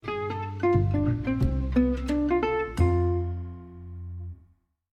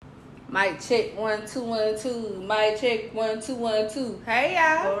Mic check 1 2 1 2. Mic check 1 2 1 2. Hey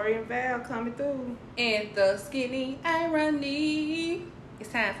y'all. Lori and Val coming through. And the skinny irony.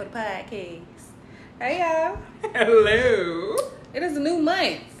 It's time for the podcast. Hey y'all. Hello. It is a new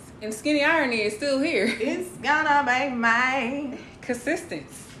month, and skinny irony is still here. It's gonna be mine. Consistency.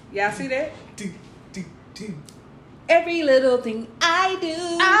 Y'all see that? Do. Every little thing I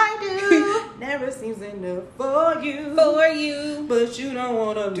do Never seems enough for you. for you. But you don't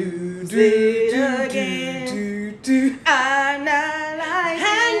wanna lose it again. I'm not like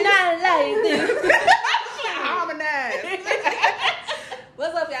this. Harmonize.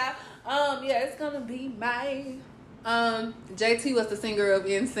 What's up, y'all? Yeah, it's gonna be my JT was the singer of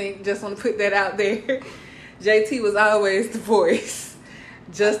NSYNC. Just want to put that out there. JT was always the voice.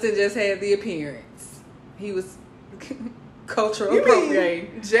 Justin just had the appearance. He was cultural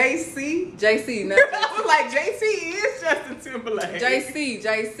appropriating. JC? JC, no. I was like, JC is Justin Timberlake.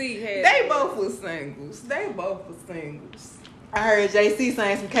 JC had. They both were singles. I heard JC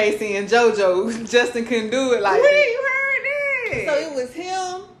sang some Casey and JoJo. Justin couldn't do it like Wait, that. you heard it? So it was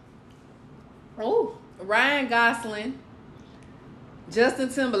him, Ryan Gosling, Justin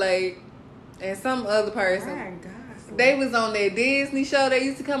Timberlake, and some other person. Ryan Gosling. They was on that Disney show that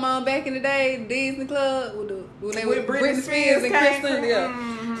used to come on back in the day, Disney Club, when they With were Britney Spears and came Kristen. from- Yeah.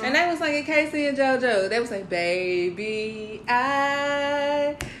 Mhm. And they was singing Casey and JoJo. They was like, baby,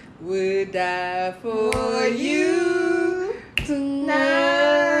 I would die for you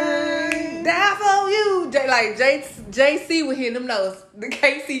tonight. Die for you. JC would hit them notes. The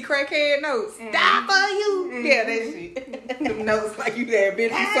KC crackhead notes. Mm-hmm. Die for you. Mhm. Yeah, that shit. Them notes like you had been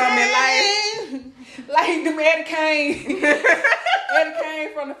through something in life. Like them Eddie Kane. Eddie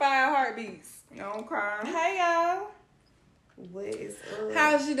Kane from the Five Heartbeats. Don't cry. Hey, y'all. What is up?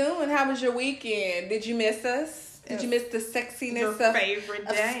 How's you doing? How was your weekend? Did you miss us? Did you miss the sexiness Your of favorite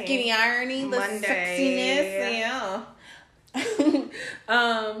of day? skinny irony? The Monday. sexiness?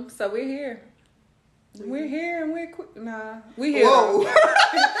 Yeah. So we're here. We're here and we're quick. Nah, we here. Whoa.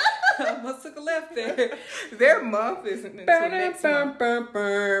 I almost took a left there. Their month isn't until next month.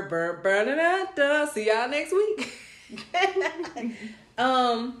 See y'all next week.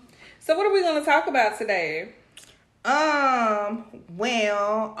 So what are we gonna talk about today?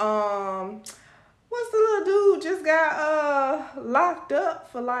 What's the little dude just got locked up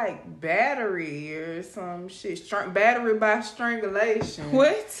for like battery or some shit? Battery by strangulation.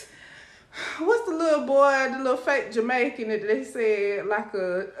 What? What's the little boy, the little fake Jamaican that they said like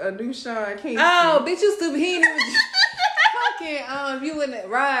a new Sean Kingston? Oh, bitch, you stupid. He ain't even fucking you in that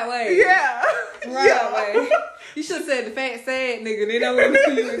right way. Yeah. Right Yeah. way. You should have said the fat sad nigga. They know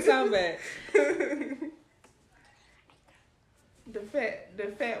what you were talking about. The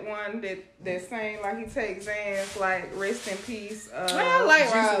fat one that sang like he takes Xans, like rest in peace. I like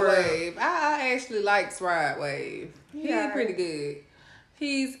Juice Rod WRLD. Wave. I actually likes Rod Wave. He's pretty good.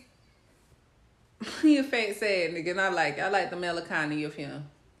 He a fat sad nigga, and I like the melancholy of him.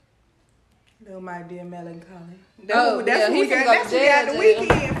 Little my dear melancholy. Oh, That's yeah, what he we got. finna go That's to what we got the jail.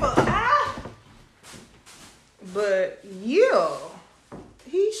 weekend for. But yeah,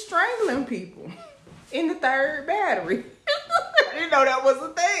 he's strangling people in the third battery. I didn't know that was a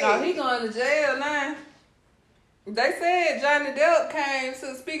thing. Oh, he going to jail now. They said Johnny Depp came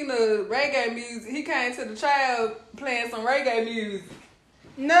to, speaking of reggae music, he came to the trial playing some reggae music.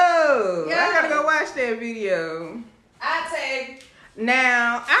 No, Yeah. I gotta go watch that video. I take.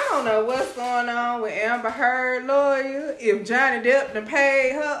 Now, I don't know what's going on with Amber Heard lawyer, if Johnny Depp done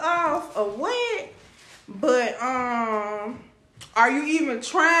paid her off or what. But, are you even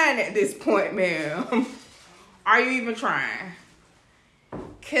trying at this point, ma'am? Are you even trying?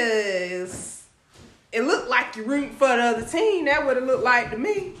 Cause it looked like you rooting for the other team. That would have looked like to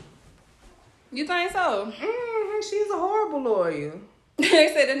me. You think so? She's a horrible lawyer. They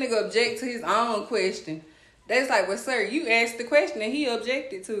said that nigga object to his own question. That's like, well, sir, you asked the question and he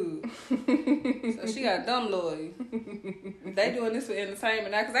objected to it. So she got a dumb lawyer. They doing this for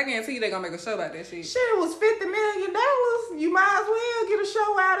entertainment now, because I guarantee you they gonna make a show about that shit. Shit, it was $50 million. You might as well get a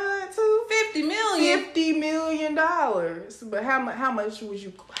show out of it too. 50 million? $50 million. But how much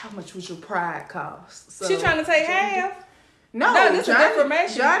was your pride cost? So, She trying to take half? No, this is a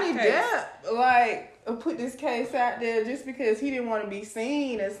defamation Johnny case. Depp, like, put this case out there just because he didn't want to be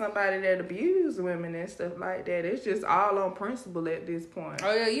seen as somebody that abused women and stuff like that. It's just all on principle at this point.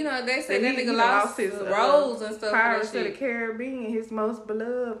 Oh, yeah, you know, they said that He nigga lost his roles and stuff. for that Pirates of the shit. Caribbean, his most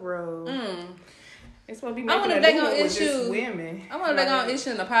beloved role. It's supposed to be I wonder making if they a gonna new one with just issue- women. I wonder if they gonna issue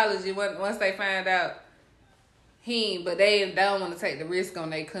an apology once they find out but they don't want to take the risk on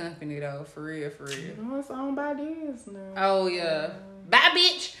their company though, for real. You know, it's owned by Disney. Oh yeah, bye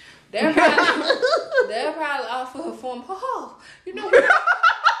bitch. They're probably off for her form. Oh, you know.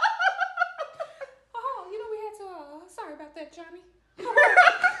 Oh, you know we had to. Sorry about that, Johnny.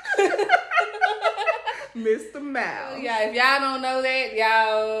 Mr. Mouse. Yeah, if y'all don't know that,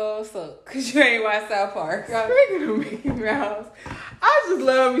 y'all suck. Because you ain't watched South Park. Speaking of Mickey Mouse, I just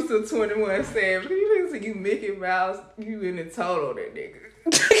love me some 21 Savage. You listen to you Mickey Mouse, you in the total that nigga.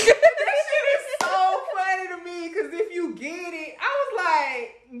 That shit is so funny to me because if you get it, I was like,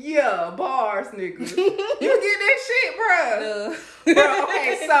 yeah, bars, nigga. You get that shit, bro. Bro,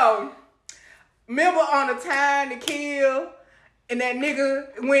 okay, so remember on the Time to Kill, and that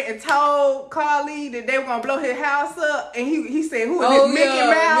nigga went and told Carly that they were gonna blow his house up, and he said, "Who is this Mickey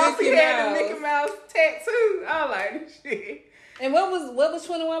Mouse?" He had the Mickey Mouse tattoo. I was like, this shit. And what was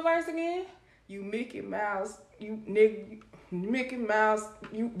 21 verse again? You Mickey Mouse, you nigga. Mickey Mouse,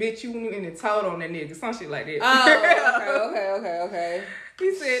 you bitch, you in the total on that nigga, some shit like that. Oh, okay.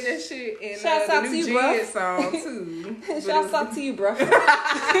 He said that shit in Shouts the out new to you, bro. Jid song too. Shouts out to you, bro.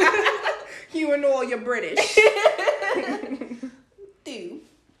 You and all your British. Dude.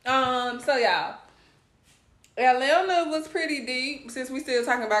 So y'all, Atlanta was pretty deep since we still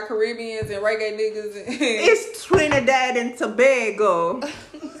talking about Caribbeans and reggae niggas. It's Trinidad and Tobago.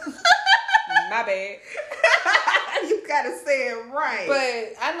 My bad. You gotta say it right.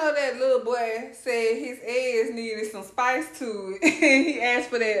 But I know that little boy said his eggs needed some spice to it. He asked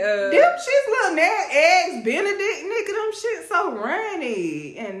for that. Them shits little eggs Benedict, nigga. Them shit so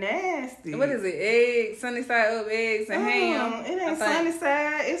runny and nasty. What is it? Eggs, sunny side up eggs and ham. It ain't sunny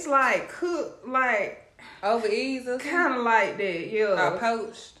side. It's like cooked, like over easy. Kind of like that, yeah. Or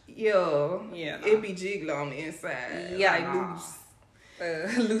poached. Yeah. Yeah. Nah. It be jiggly on the inside. Yeah. Like loose.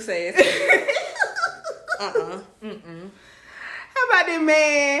 Loose ass. How about that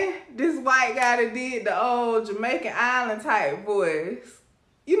man, this white guy that did the old Jamaican Island type voice?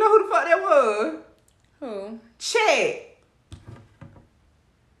 You know who the fuck that was? Who? Chet.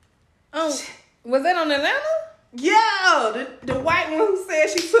 Was that on Atlanta? Yeah, the white one who said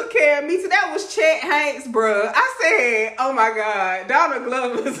she took care of me. So that was Chet Hanks, bruh. I said, oh my God, Donald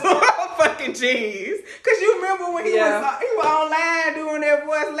Glover's fucking genius. Cause you remember when he was online doing that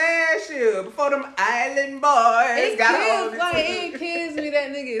voice last year before them Island Boys it kills me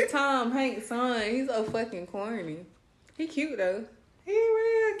that nigga is Tom Hanks' son. He's so fucking corny. He cute though. He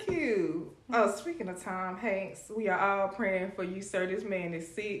real cute. Oh, speaking of Tom Hanks, we are all praying for you, sir. This man is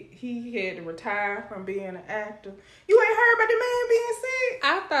sick. He had to retire from being an actor. You ain't heard about the man being sick?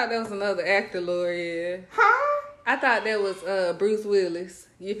 I thought that was another actor, Lord. Huh? I thought that was Bruce Willis.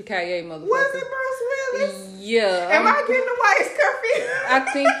 Yippee-ki-yay, motherfucker. Was it Bruce Willis? Yeah. Am I getting the whites confused? I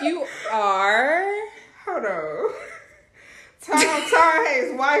think you are. Hold on. Tom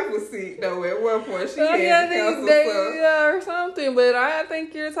Hanks' wife was sick though at one point. She had cancer or something, but I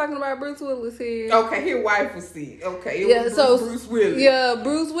think you're talking about Bruce Willis here. Okay, his wife was sick. Okay, it was Bruce Willis. Yeah,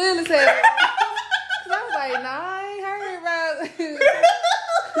 Bruce Willis had. Cause I was like, nah, I ain't heard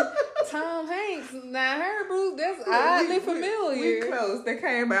about Tom Hanks. Nah, I heard Bruce. That's oddly familiar. We close. They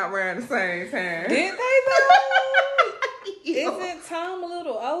came out around the same time. Did they though? Isn't Tom a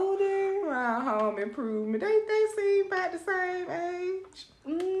little older? Around Home Improvement. They seem about the same age.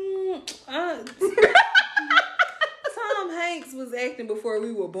 Tom Hanks was acting before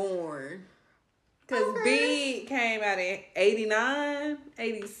we were born. Because Big came out in 89,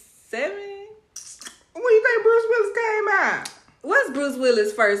 87. When you think Bruce Willis came out? What's Bruce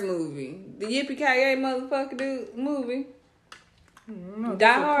Willis' first movie? The Yippee-ki-yay motherfucker dude movie?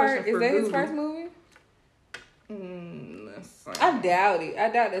 Die Hard? Is that his first movie? I doubt it. I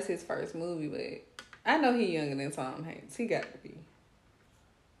doubt that's his first movie, but I know he's younger than Tom Hanks. He got to be.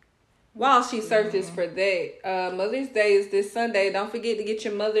 While she searches for that, Mother's Day is this Sunday. Don't forget to get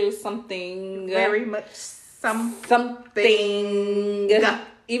your mother something. Very much something.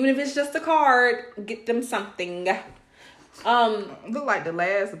 Even if it's just a card, get them something. Look like the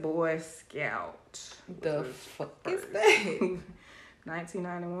last Boy Scout. The fuck is that?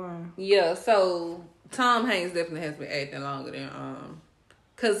 1991. Yeah, so Tom Hanks definitely has been acting longer than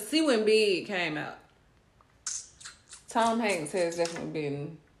cause see when Big came out, Tom Hanks has definitely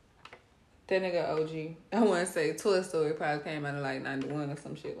been that nigga OG. I want to say Toy Story probably came out in like 91 or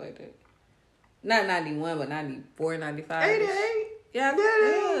some shit like that. Not 91, but 94, 95. 88. Yeah.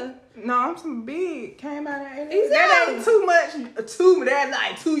 No, I'm some Big. Came out in 88. Exactly. That ain't too much. That's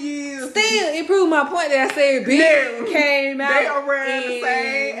like 2 years. Still, it proved my point that I said Big came out. They around the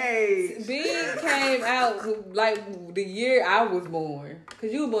same age. Big came out like the year I was born.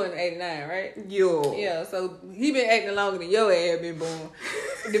 Cause you were born in 89, right? Yo. Yeah, so he been acting longer than your ass been born.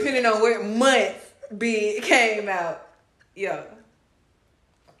 Depending on what month Big came out. Yeah.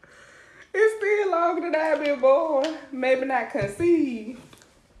 It's still longer than I've been born. Maybe not conceived.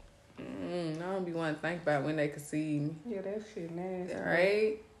 I don't be wanting to think about when they could see me. Yeah, that shit nasty.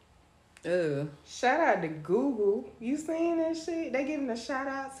 Right? Ugh. Shout out to Google. You seen that shit? They giving a shout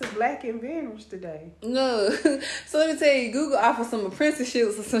out to Black inventors today. No. So let me tell you, Google offers some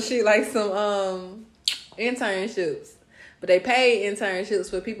apprenticeships or some shit like some internships. But they pay internships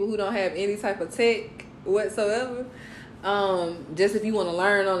for people who don't have any type of tech whatsoever. Just if you want to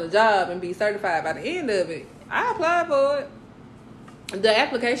learn on the job and be certified by the end of it. I applied for it. The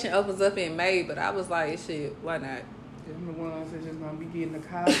application opens up in May, but I was like, shit, why not? Them the ones that just gonna be getting the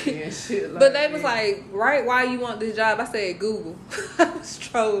copy and shit like But they was like, right, why you want this job? I said, Google. I was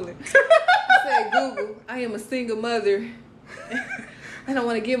trolling. I said, Google, I am a single mother. I don't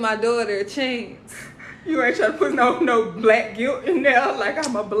want to give my daughter a chance. You ain't trying to put no black guilt in there, like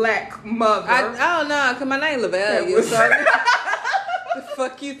I'm a black mother. I don't know, because my name LaValia. So the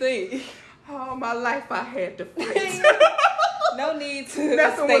fuck you think? All my life I had to fight. No need to.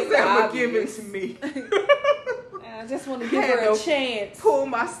 Nothing state was the ever given obvious. to me. I just want to give her a chance. Pull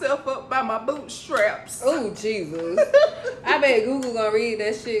myself up by my bootstraps. Oh, Jesus. I bet Google gonna read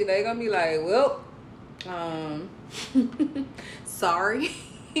that shit. They gonna be like, well, sorry,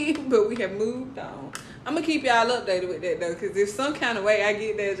 but we have moved on. I'm gonna keep y'all updated with that though, because if some kind of way I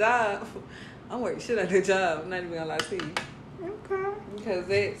get that job, I'm working shit out that job. I'm not even gonna lie to you. Okay. Because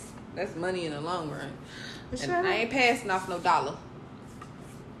that's money in the long run. But And I ain't passing off no dollar.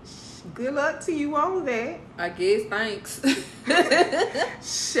 Good luck to you on that. I guess, thanks.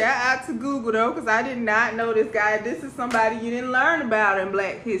 Shout out to Google though, because I did not know this guy. This is somebody you didn't learn about in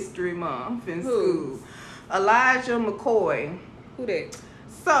Black History Month in school. Elijah McCoy. Who that?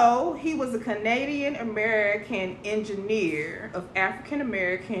 So he was a Canadian American engineer of African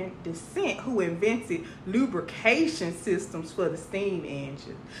American descent who invented lubrication systems for the steam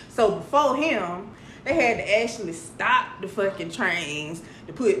engine. So before him, they had to actually stop the fucking trains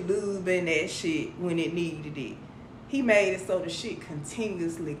to put lube in that shit when it needed it. He made it so the shit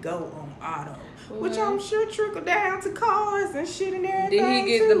continuously go on auto. Which I'm sure trickled down to cars and shit and everything. Did he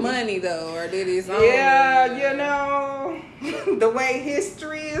get too. the money though, or did his own? Yeah, you know, the way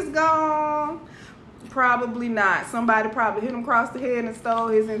history is gone, probably not. Somebody probably hit him across the head and stole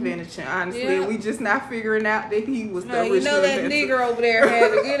his invention. Honestly, Yeah. We just not figuring out that he was the You original know that inventor. nigga over there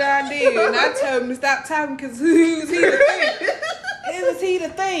had a good idea, and I told him to stop talking because who was he to think? Who was he to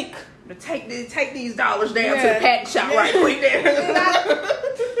think? To take these dollars down to Yeah. the patent shop Yeah. right quick there.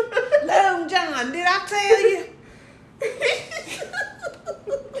 Long John, did I tell you?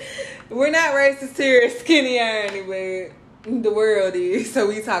 We're not racist here at Skinny Irony, but the world is, so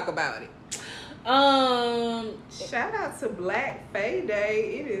we talk about it. Shout out to Black Fae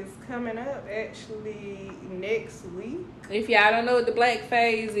Day. It is coming up actually next week. If y'all don't know what the black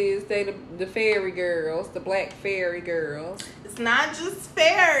phase is, they the fairy girls, the black fairy girls. It's not just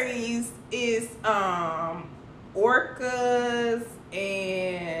fairies. It's orcas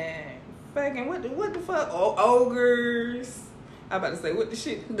and fucking what the fuck? Ogres. I'm about to say what the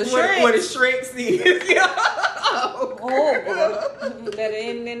shit. The what Shreks. the Shreks is. Oh, that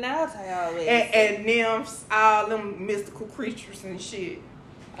in and out always. And nymphs, all them mystical creatures and shit.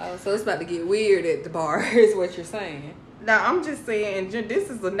 Oh, so it's about to get weird at the bar, is what you're saying. Now I'm just saying, this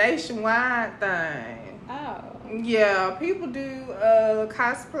is a nationwide thing. Oh. Yeah, people do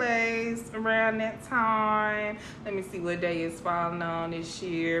cosplays around that time. Let me see what day is falling on this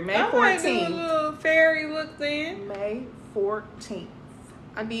year. May I might do a 14th. little fairy look then. May 14th.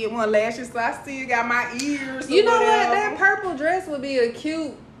 I did one last year, so I still got my ears. You know what? whatever. That purple dress would be a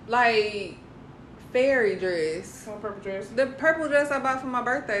cute, like, fairy dress. What purple dress? The purple dress I bought for my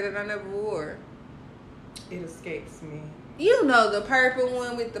birthday that I never wore. It escapes me. You know the purple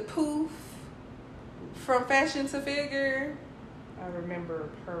one with the poof from Fashion to Figure. I remember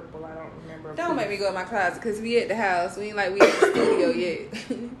purple. I don't remember. Don't make me go in my closet because we at the house. We ain't like we at the studio yet.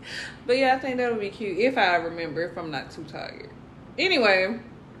 But yeah, I think that would be cute if I remember, if I'm not too tired. Anyway,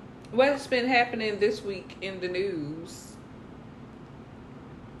 what's been happening this week in the news?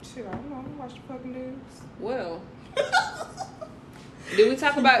 Shit, I don't know. I don't watch the fucking news. Well, did we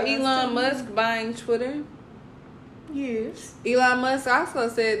talk about Elon Musk buying Twitter? Yes. Elon Musk also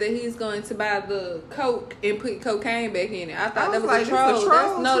said that he's going to buy the Coke and put cocaine back in it. I thought I that was was like, a troll. this a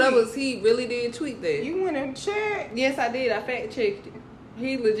troll No, that tweet. was, he really did tweet that. You went and checked. Yes, I did. I fact checked it.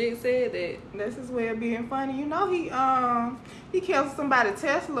 He legit said that. That's his way of being funny. You know, he canceled somebody's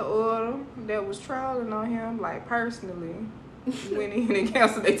Tesla order that was trolling on him, like personally. Went in and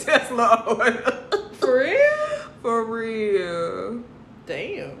canceled their Tesla order. For real? For real.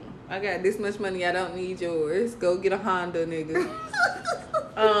 Damn. I got this much money. I don't need yours. Go get a Honda, nigga.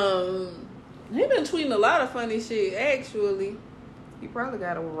 He been tweeting a lot of funny shit, actually. He probably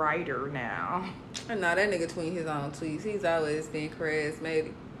got a writer now. No, that nigga tweet his own tweets. He's always been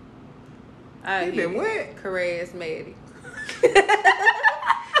charismatic. He been what? Charismatic.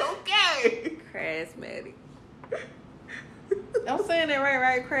 Okay. Charismatic. I'm saying that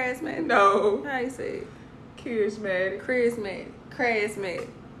right? Charismatic. No. How you say it? Charismatic. Charismatic.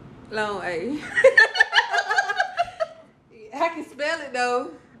 Long A. I can spell it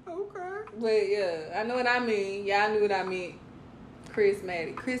though. Okay. But yeah, I know what I mean. Y'all knew what I meant.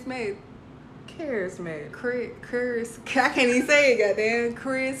 Charismatic. Charismatic. I can't even say it, goddamn.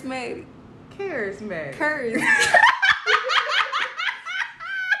 Charismatic. Charismatic. Charismatic.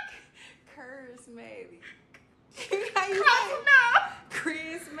 How you say it?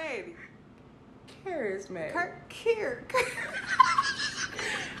 Charismatic. Charismatic.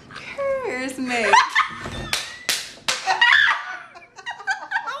 Charismatic.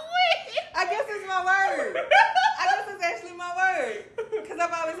 I guess it's my word. I guess it's actually my word. Because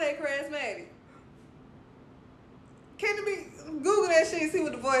I've always said charismatic. Can it be? Google that shit and see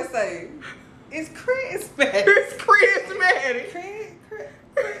what the voice say. It's charismatic. It's charismatic.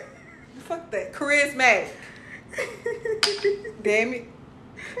 Fuck that. Charismatic. Damn it.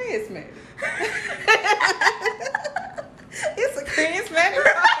 Charismatic. It's a charismatic.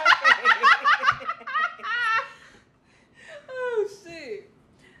 Oh shit.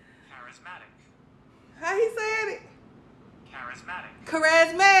 Charismatic. How he said it? Charismatic.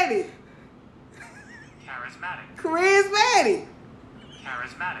 Charismatic. Charismatic. Charismatic.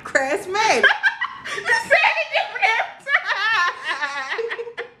 Charismatic. Charismatic. You said it different every time.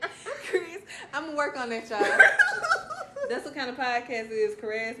 Chris, I'm gonna work on that, y'all. That's what kind of podcast it is,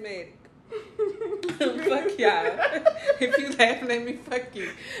 charismatic. Fuck y'all. If you laughing at me, fuck you.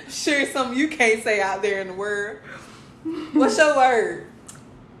 I'm sure it's something you can't say out there in the world. What's your word?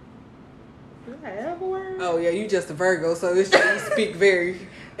 Do I have a word? Oh yeah, you just a Virgo, so it's just, you speak very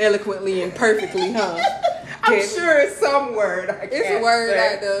eloquently and perfectly, huh? I'm sure it's some word. It's a word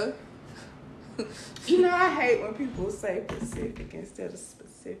out there. You know, I hate when people say Pacific instead of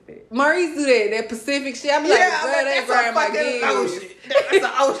specific. Maurice do that Pacific shit. I be like, girl, that grandma fucking again. ocean. That's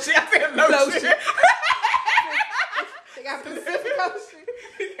an ocean. I said lotion. They got Pacific Ocean.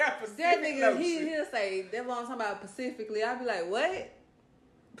 Yeah, That nigga, he'll say, that's what I'm talking about, Pacifically. I'll be like, what?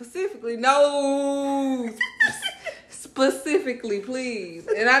 Pacifically? No. Specifically, please.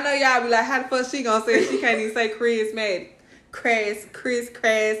 And I know y'all be like, how the fuck she gonna say it? She can't even say charismatic.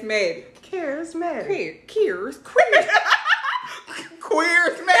 Charismatic. Charismatic.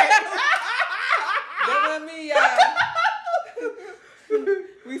 Queersmatic. That wasn't me, y'all.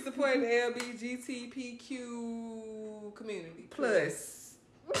 We support the LGBTQ community. Plus.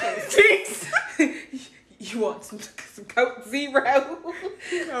 You want some Coke Zero?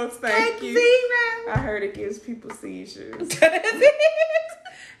 No, thank Coke you. Zero. I heard it gives people seizures.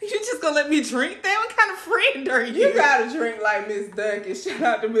 You just gonna let me drink that? What kind of friend are you? You gotta drink like Miss Duncan. Shout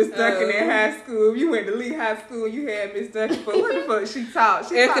out to Miss Duncan in high school. You went to Lee High School. You had Miss Duncan for what the fuck she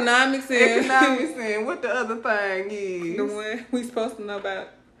taught? Economics and what the other thing is? The one we supposed to know about.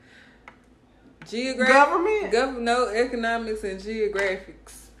 Government? No, economics and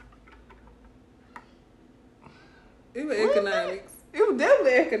geographics. It was economics. It was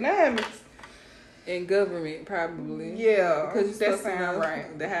definitely economics. And government, probably. Yeah, because you that supposed to know sound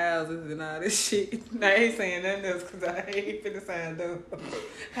right. the houses and all this shit. I ain't saying nothing else because I ain't finna sound dumb.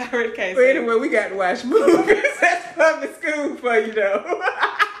 I already can't But say anyway, we got to watch movies. That's public school for you, though.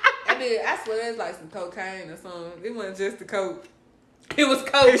 I swear it's like some cocaine or something. It wasn't just the coke. It was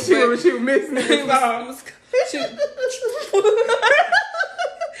coke. She was missing it.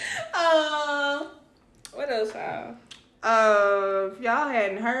 What else, y'all? If y'all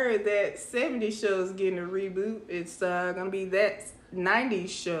hadn't heard, that 70s show is getting a reboot. It's gonna be that 90s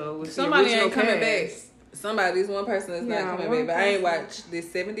show. With Somebody ain't coming cast. back. Somebody's one person that's Yeah, not coming one back. But I ain't person. watched this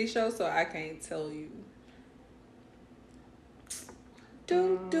 70s show, so I can't tell you.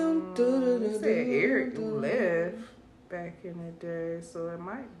 They said Eric left back in the day, so it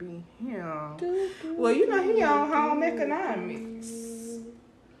might be him. Well, you know he on Home Economics.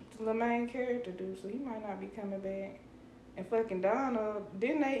 The main character do, so he might not be coming back. And fucking Donna,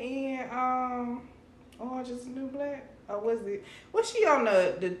 didn't they end Orange is the New Black? Or was she on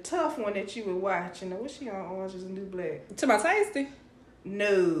the tough one that you were watching? Or was she on Orange is the New Black? To my tasty.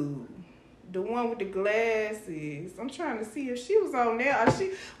 No. The one with the glasses. I'm trying to see if she was on there.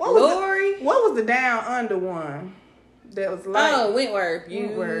 Or Lori? What was the Down Under one? That was like... Oh, Wentworth.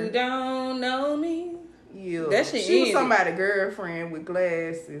 Wentworth. You don't know me. Yeah. That shit She was ended. somebody's girlfriend with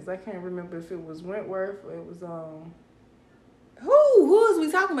glasses. I can't remember if it was Wentworth or it was Who is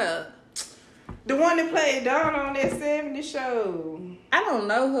we talking about? The one that played Donna on that 70s show. I don't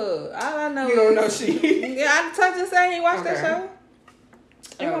know her. All I know You don't is know she. yeah, I told you I ain't watched that Okay. show.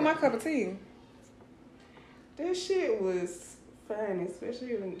 It wasn't my cup of tea. That shit was funny,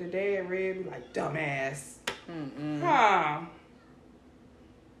 especially when the dad read me like dumbass. Huh.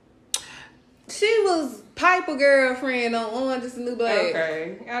 She was Piper girlfriend on Orange Is the New Black.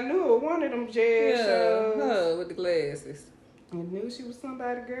 Okay. I knew it was one of them jazz Yeah, shows. her with the glasses. I knew she was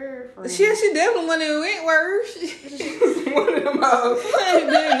somebody's girlfriend. She definitely one in Wentworth. She was one of them hoes. Ain't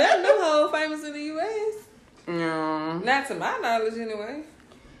been none of them hoes famous in the U.S. Yeah. Not to my knowledge, anyway.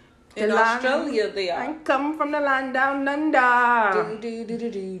 In The line- Australia, they are. I'm coming from the land down under. Do, do, do,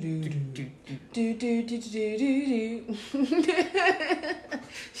 do, do, do. Do, do, do, do, do, do.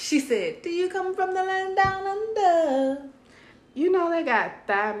 She said, "Do you come from the land down under?" You know they got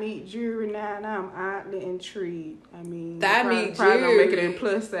thigh meat jewelry now, and I'm oddly intrigued. I mean, Thigh probably- meat probably don't make it jewelry. in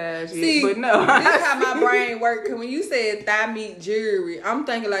plus size yet, See, but no. this is how my brain works. Cause when you said thigh meat jewelry, I'm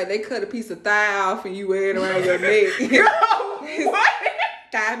thinking like they cut a piece of thigh off and you wear it around your neck. What?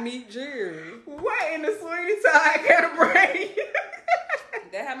 Thigh meat jewelry. What in the sweetie tie kind of brain?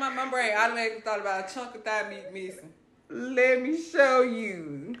 That had my brain automatically thought about a chunk of thigh meat missing. Let me show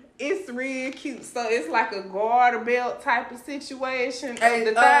you. It's real cute. So it's like a garter belt type of situation. Hey,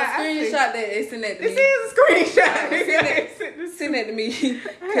 the thigh. screenshot that and send that to This me. is a screenshot. Send that to me.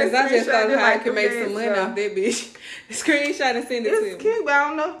 Because I just thought how I could make some money off that bitch. Screenshot and send it to It's me. cute, but I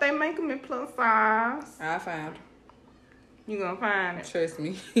don't know if they make them in plus size. I found. You gonna find it. Trust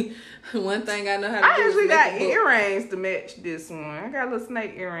me. One thing I know how to I do is actually make got a book. earrings to match this one. I got little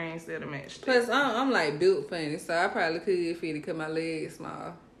snake earrings that'll match this. Plus, I'm like built funny, so I probably could fit it because my legs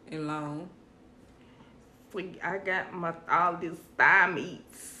small and long. I got all these thigh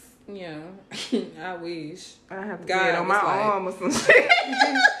meats. Yeah, I wish. I have to God get it on my was like- arm or some shit.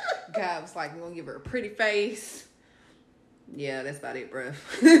 God was like, "You gonna give her a pretty face?" Yeah, that's about it, bruh.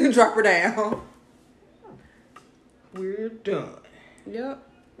 Drop her down. We're done. Yep.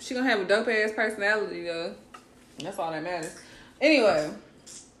 She gonna have a dope ass personality though. That's all that matters. Anyway,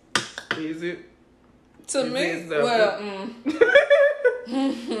 Is it? to It me, is, though. well,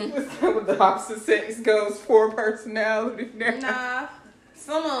 What's up with the opposite sex goes for personality now? nah.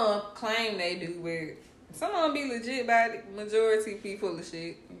 Some of them claim they do, but some of them be legit. By the majority be full of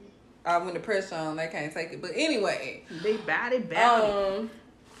shit. When the pressure on, they can't take it. But anyway, Big body balance.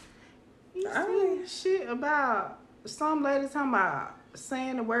 You I see shit about some lady talking about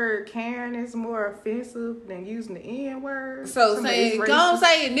saying the word Karen is more offensive than using the N word. so Somebody saying, is go on, racist.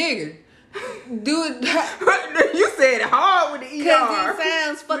 say it, nigga. Do it. You said it hard with the ER. Because it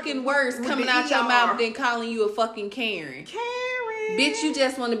sounds fucking worse with coming the out your ER. mouth than calling you a fucking Karen. Karen. Bitch, you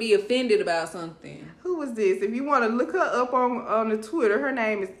just want to be offended about something. Who was this? If you want to look her up on the Twitter, her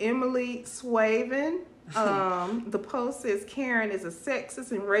name is Emily Swaven. The post says Karen is a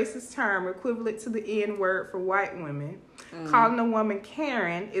sexist and racist term equivalent to the N word for white women. Calling a woman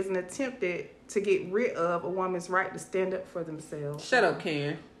Karen is an attempt to get rid of a woman's right to stand up for themselves. Shut up,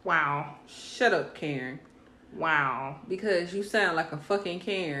 Karen. Wow. Shut up, Karen. Wow. Because you sound like a fucking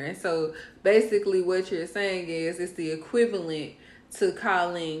Karen. So basically what you're saying is it's the equivalent to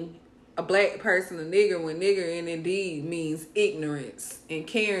calling a black person a nigger when nigger and indeed means ignorance. And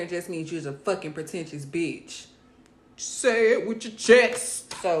Karen just means you're a fucking pretentious bitch. Say it with your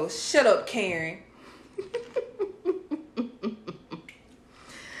chest. So shut up, Karen.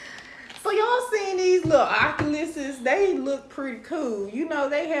 So y'all seen these little Oculuses? They look pretty cool. You know,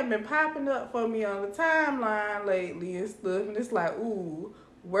 they have been popping up for me on the timeline lately and stuff. And it's like, ooh,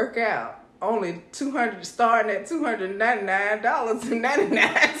 work out. Only starting at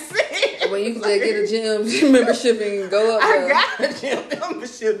 $299.99. When you can just get a gym membership and go up there. I got a gym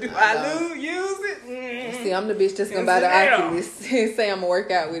membership. Do I use it? See, I'm the bitch that's gonna buy the Damn. Oculus and say I'm gonna work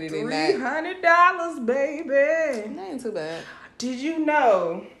out with it and not. $300, baby. That ain't too bad. Did you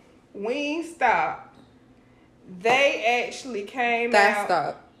know Wingstop, they actually came That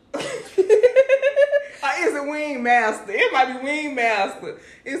out. stop. Is it Wing Master? It might be Wing Master.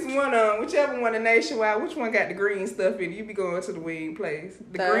 It's one whichever one of Nationwide. Which one got the green stuff in it? You be going to the wing place.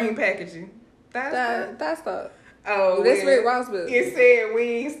 The That- green packaging. That stop. Oh, That's well, Rick Ross bill. It said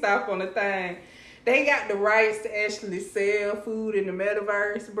Wingstop on the thing. They got the rights to actually sell food in the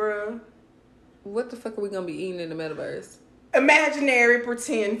metaverse, bro. What the fuck are we gonna be eating in the metaverse? Imaginary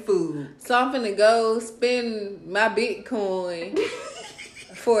pretend food. So I'm finna go spend my Bitcoin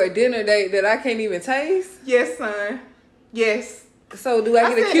for a dinner date that I can't even taste. Yes, son. Yes. So do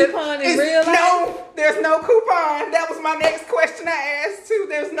I get a coupon in real life? No, there's no coupon. That was my next question I asked too.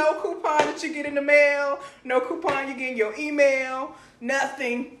 There's no coupon that you get in the mail. No coupon you get in your email.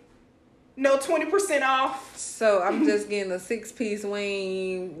 Nothing. No 20% off. So I'm just getting a 6-piece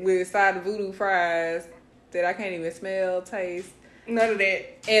wing with a side of voodoo fries that I can't even smell, taste. None of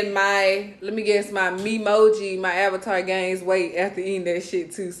that. And let me guess, my Memoji, my avatar gains weight after eating that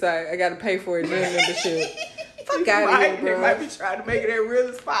shit too. So I got to pay for it during the shit. Fuck out of here, bro. They might be trying to make it as real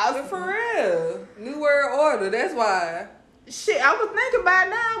as possible. For real. New World Order, that's why. Shit, I was thinking about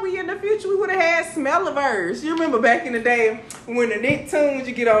now, we in the future, we would have had Smelliverse. You remember back in the day when the Nicktoons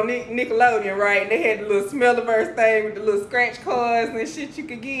you get on Nickelodeon, right? And they had the little Smelliverse thing with the little scratch cards and shit you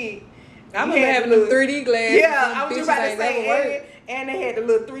could get. I remember having the 3D glasses. Yeah, I was just about to say, and they had the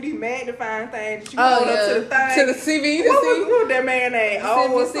little 3D magnifying thing that you hold up to the thing. To the CV. What was that man name?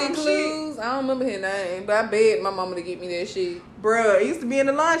 CVC Clues. I don't remember his name, but I begged my mama to get me that shit. Bruh, it used to be in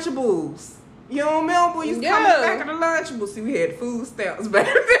the Lunchables. You don't remember? You used to come in the back of the Lunchables. See, we had food stamps back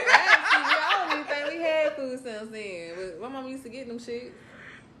then. I don't even think we had food stamps then. But my mama used to get them shit.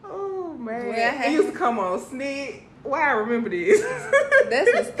 Oh, man. It used to come on Snick. Why I remember this?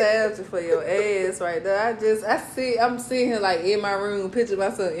 That's nostalgia for your ass right there. I'm sitting here like in my room, picture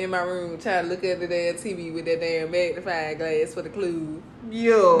myself in my room, trying to look at the damn TV with that damn magnifying glass for the clues.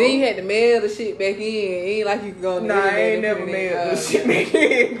 Yo. Then you had to mail the shit back in. It ain't like you could go on the internet. I ain't never mailed the shit back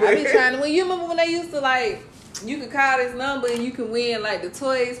in. I be trying to. You remember when they used to like, you could call this number and you can win like the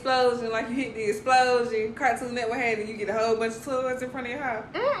toy explosion, like you hit the explosion. Cartoon Network had it, you get a whole bunch of toys in front of your house.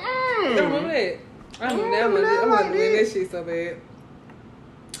 You don't remember that? I want to win that shit so bad.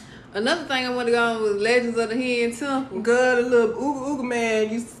 Another thing I want to go on was Legends of the Hidden Temple. Good, the little Ooga man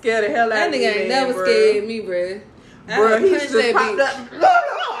used to scare the hell out of me. That nigga ain't never scared me, bruh. Bruh, he just popped up.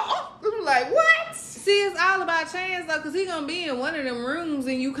 I'm like, what? See, it's all about chance though, cause he gonna be in one of them rooms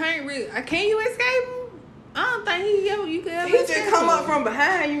and you can't really. Can you escape him? I don't think you could ever. He just come up from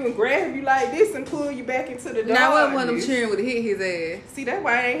behind you and grab you like this and pull you back into the darkness. Now I wasn't them cheering would have hit his ass. See, that's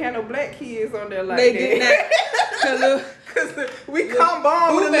why I ain't had no black kids on there like they that. Did not. Cause we come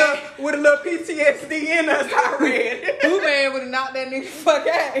born with a little PTSD in us already. Boo man would have knocked that nigga fuck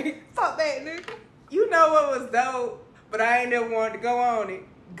out. Fuck that nigga. You know what was dope, but I ain't never wanted to go on it.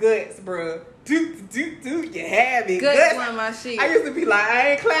 Guts, bruh. You have it. Guts on my shit. I used to be like,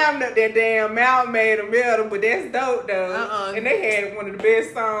 I ain't climbing up that damn mountain made of metal, but that's dope though. And they had one of the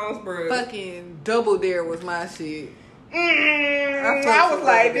best songs, bruh. Fucking Double Dare was my shit. I was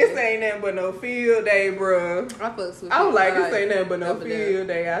like, this ain't nothing but no field day, bruh. I was like, this ain't nothing but no field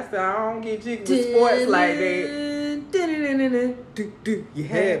day. I said, I don't get jiggy with sports like that. You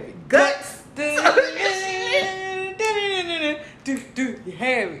have it. Guts. You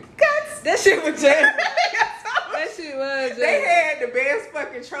have it. Guts. That shit was jamming. That shit was jamming. They had the best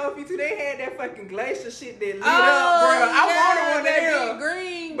fucking trophy too. They had that fucking glacier shit that lit up, bro. I wanted one of them.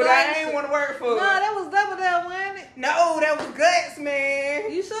 Green but I ain't want to work for it. No, that was Double Dare, wasn't it? No, that was Guts,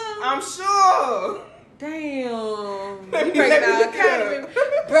 man. You sure? I'm sure. Damn. You breaking out. I can't remember.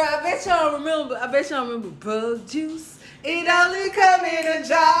 Bro, I bet y'all remember Bug Juice. It only come in a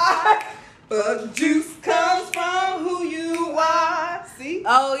jar. Bug juice comes from who you are. See?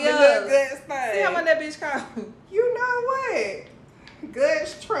 Oh, yeah. The little Guts thing. See how much that bitch cost? You know what?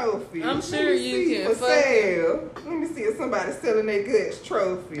 Guts trophy. I'm sure you can. For sale. Let me see if somebody's selling their Guts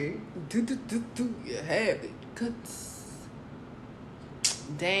trophy. You have it. Guts.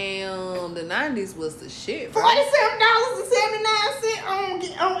 Damn, the 90s was the shit, bro.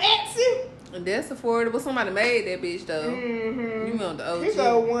 $47.79 on Etsy. And that's affordable. Somebody made that bitch, though. Mm-hmm. You want the OG. Here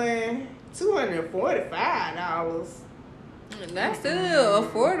go one. $245. And that's still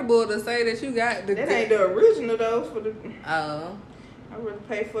affordable to say that you got the. That ain't the original though. For the oh, I would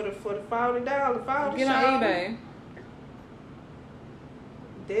pay for the $40. Get on eBay.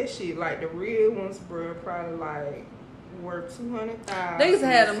 That shit like the real ones, bro. Probably like worth $200,000. They used to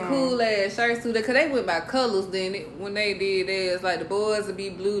have them cool ass shirts too, because they went by colors. Then when they did theirs, like the boys would be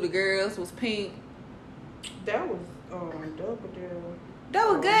blue, the girls was pink. That was Double Dare. That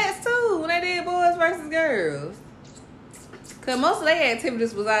was Guts too when they did boys versus girls. Cause most of their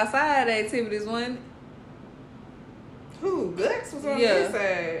activities was outside activities, wasn't it? Who? Guts was on this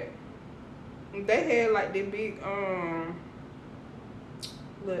side. They had like the big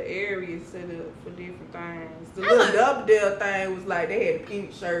little areas set up for different things. The little Double Dare thing was like they had the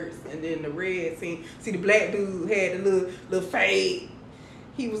pink shirts and then the red team. See the black dude had the little fade.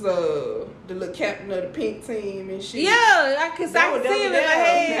 He was the little captain of the pink team and shit. Yeah, I could see him in my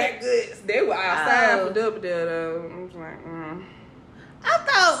head. Guts. They were outside for Double Dare though. I was like, I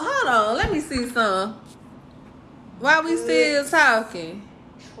thought, hold on, let me see some. Why we still talking?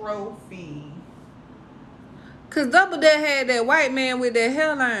 Trophy. Cause Double Dare had that white man with that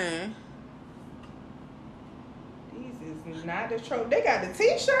hairline. These is not the trophy. They got the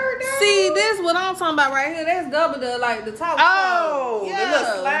t-shirt though. See, this what I'm talking about right here. That's Double Dare, like the talk Oh, show. the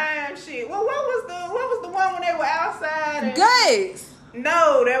little slime shit. Well, what was the one when they were outside? And Guts.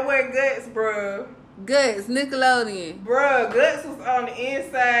 No, that wasn't Guts, bruh. Guts, Nickelodeon. Bruh, Guts was on the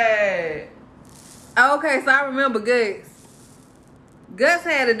inside. Okay, so I remember Guts. Guts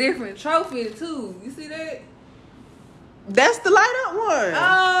had a different trophy too. You see that? That's the light up one.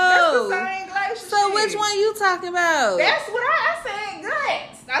 Oh. That's the same glacier So shit. which one you talking about? That's what I said,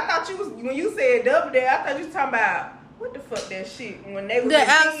 Guts. I thought you was, when you said Double Dare, I thought you was talking about, what the fuck that shit, when they was the in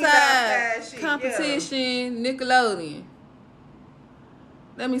teams outside shit. competition, Nickelodeon.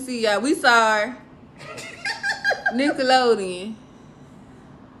 Let me see, y'all. We saw Nickelodeon.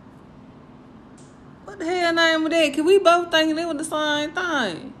 What the hell name was that? Can we both thinking it was the same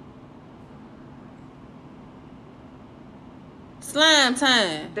thing? Slime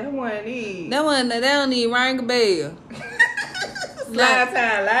Time. That wasn't it. That don't even ring a bell. Slime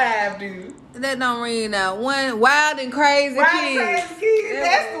Time Live, dude. That don't ring out. One Wild and Crazy Wild Kids. and Crazy Kids.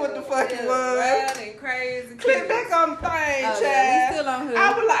 That's what the fuck it was. Wild and Crazy Kids. Click back on the thing, child. Yeah, we still on here.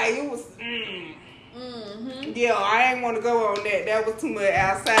 I was like, it was. Mm-hmm. Yeah, I ain't want to go on that. That was too much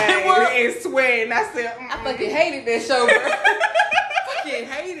outside It and sweating. I said, I fucking hated that show, bro. fucking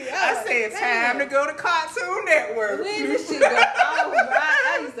hated it. I said, time to go to Cartoon Network. When this shit go off, bro,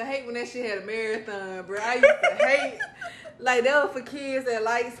 I used to hate when that shit had a marathon, bro. I used to hate. Like, that was for kids that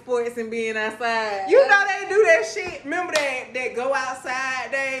like sports and being outside. You know they do that shit. Remember that go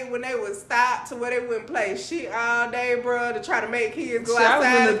outside day when they would stop to where they wouldn't play shit all day, bro, to try to make kids go outside. I was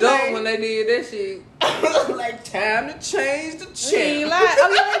an and adult play. when they did that shit. Like, time to change the She ain't channel. lying.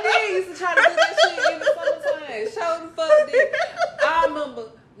 Oh, yeah, they did. Used to try to do that shit in the summertime. Show the fuck did.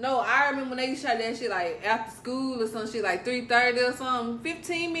 I remember when they used to try that shit like after school or some shit like 3:30 or something.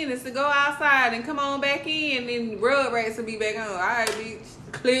 15 minutes to go outside and come on back in, and rub rats will be back on. All right, bitch.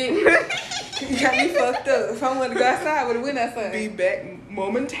 Click. You got me fucked up. If I wanted to go outside, I would have went outside. Be back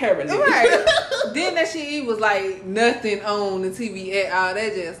momentarily. Right. Then that shit, it was like nothing on the TV at all.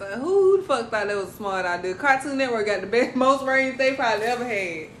 That just like, who the fuck thought that was a smart idea? Cartoon Network got the best, most ratings they probably ever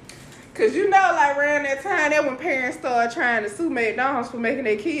had. Cause you know, like around that time, that when parents started trying to sue McDonald's for making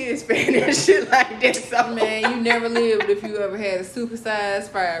their kids spend and shit like that. So Man, you never lived if you ever had a supersized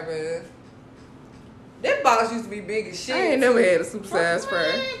fry, bro. That box used to be big as shit. I ain't never had a supersized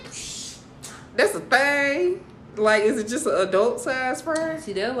fry. That's a thing. Like, is it just an adult size fry?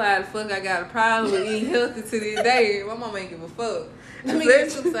 See, that's why the fuck I got a problem with eating healthy to this day. My mama ain't give a fuck. Let me get a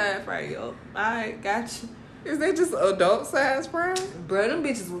supersized fry, yo. Alright, gotcha. Is that just an adult size fry? Bro, them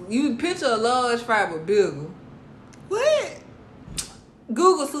bitches, you picture a large fry but bigger. What?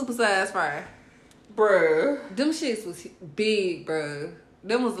 Google supersized fry. Bruh. Them shits was big, bro.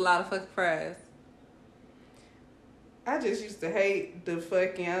 Them was a lot of fucking fries. I just used to hate the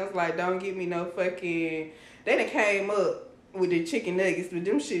fucking, I was like, don't give me no fucking, they done came up with the chicken nuggets, but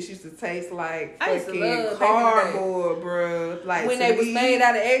them shits used to taste like I used to fucking love back in the day. cardboard, bruh. Like, When to they was me, made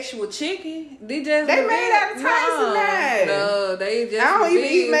out of actual chicken, they just They made out of Tyson. No, they just I don't even eat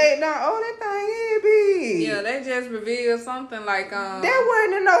revealed- made now. Oh, that thing is big. Yeah, they just revealed something like That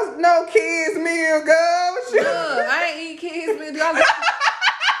wasn't in no kids meal, girl. Look, I ain't eat kids meal. Y'all look,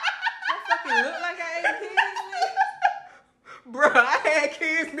 I fucking look like I ate kids Bruh, I had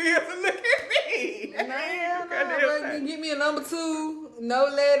kids meals and look at me. meal. Nah, bro, give me a number 2. No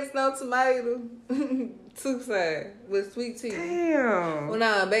lettuce, no tomato. 2 size with sweet tea. Damn. Well,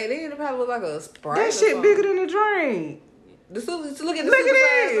 nah, back then it probably was like a Sprite. That or shit something. bigger than a drink. The super, look at the Look at super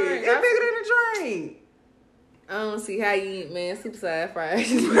size it. drink. It's bigger than a drink. I don't see how you eat, man. Super size fries.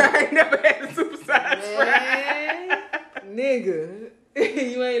 I ain't never had a super size Man, fry. nigga,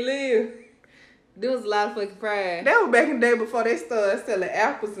 you ain't live. There was a lot of fucking fries. That was back in the day before they started selling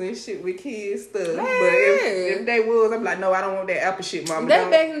apples and shit with kids stuff. Man. But if they was, I'm like, no, I don't want that apple shit, mama. That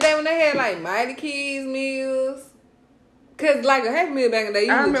Don't. back in the day when they had like Mighty Keys meals. Cause like a Happy Meal back in the day,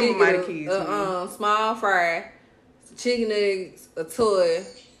 you I would remember get Mighty Keys, small fry, chicken nuggets, a toy.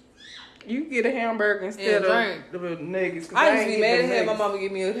 You get a hamburger instead And of the nuggets. 'Cause I used to be ain't mad get as them hell. My nuggets. mama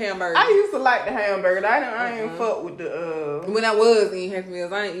give me a hamburger. I used to like the hamburger. I ain't fuck with the When I was eating Happy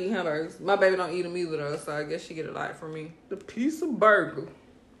Meals, I ain't eat hamburgers. My baby don't eat them either though, so I guess she get a lot from me. the piece of burger.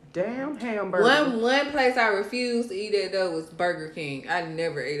 Damn hamburger. One place I refused to eat at though was Burger King. I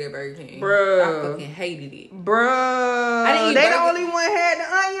never ate at Burger King. Bruh. I fucking hated it. Bruh. I didn't eat they the burger- only one had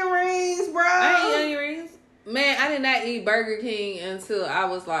the onion rings, bruh. I ain't eat onion rings. Man, I did not eat Burger King until I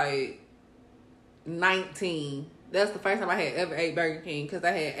was like 19. That's the first time I had ever ate Burger King because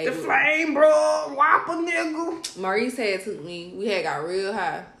I had ate The flame broiled Whopper, nigga. Maurice had took me. We had got real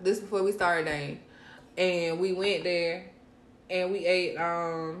high. This before we started dating, and we went there, and we ate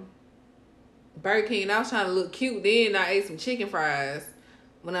Burger King. And I was trying to look cute. Then I ate some chicken fries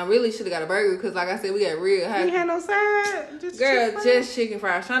when I really should have got a burger because, like I said, we got real high. You had no side, Just chicken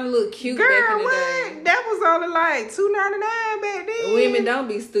fries. Trying to look cute Girl, back in the what? day. That was only like $2.99 back then. Women, don't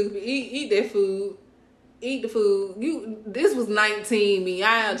be stupid. Eat that food. Eat the food. This was 19. Me,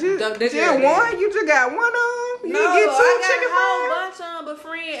 I Just don't. one. You just got one on. You No, didn't get two I chicken got a whole fries. bunch on. But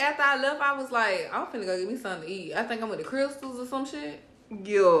friend, after I left, I was like, I'm finna go get me something to eat. I think I went to Crystals or some shit.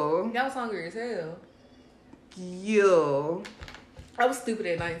 Yo, I was hungry as hell. yo. I was stupid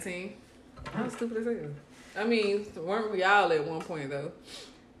at 19. I was stupid as hell. I mean, weren't we all at one point though?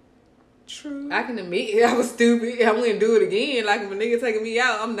 True. I can admit it, I was stupid. I wouldn't do it again. Like if a nigga taking me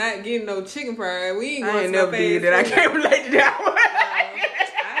out, I'm not getting no chicken fry. We ain't going I ain't to no never did that. I fast can't relate to that one.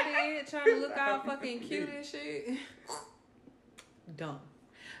 I did, trying to look all fucking cute and shit. Dumb.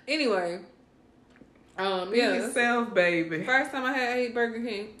 Anyway, Be yeah. yourself, baby. First time I had ate Burger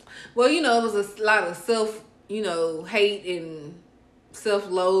King. Well, you know, it was a lot of self, hate and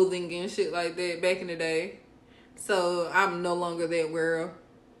self-loathing and shit like that back in the day. So I'm no longer that girl.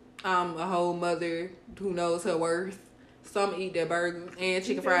 I'm a whole mother who knows her worth. So I'm gonna eat that burger and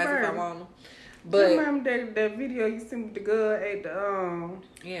chicken fries if I want them. But you remember that video you sent me the girl ate the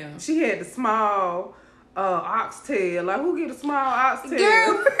yeah, she had the small oxtail. Like who get a small oxtail?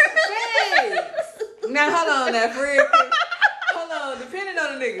 girl, thanks. Now hold on, now for real. Hold on, depending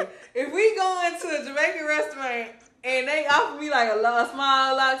on the nigga. If we go into a Jamaican restaurant and they offer me like a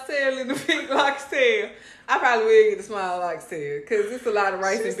small oxtail and the big oxtail, I probably will get the small oxtail because it's a lot of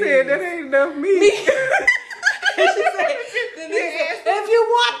rice She and said beans. that ain't enough meat. She said, the nigga said, if you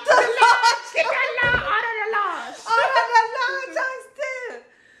want the large, Order the large. order the large oxtail.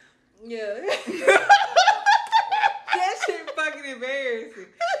 Yeah. That shit fucking embarrassing.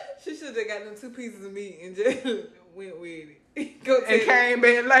 She should have got them 2 pieces of meat and just went with it. Go And take it. came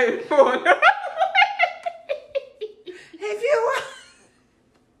back later for it. If you want.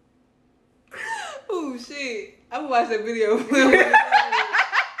 Oh shit! I'm gonna watch that video.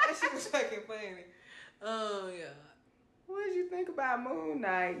 That shit was fucking funny. Yeah. What did you think about Moon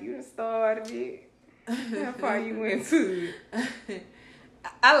Knight? You done started it. How far you went to it?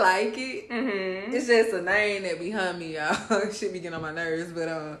 I like it. Mm-hmm. It's just a name that behind me, y'all. Shit be getting on my nerves, but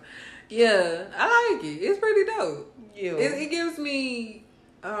yeah, I like it. It's pretty dope. Yeah. It gives me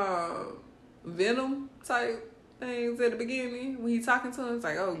Venom type things at the beginning when he's talking to him. It's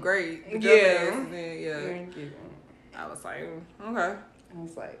like, oh great, Yeah. and then, yeah. Thank you. I was like, okay. I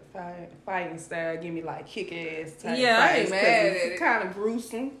was like, fighting style, give me like kick ass type. Yeah, I fights, ain't 'cause mad at it's it. kind of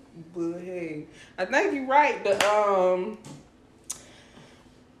gruesome, but hey, I think you're right. The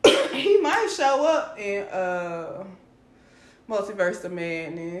he might show up in Multiverse of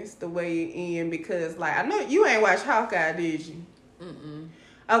Madness the way it end because like I know you ain't watched Hawkeye, did you? Mm-mm.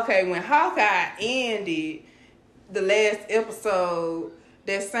 Okay, when Hawkeye ended the last episode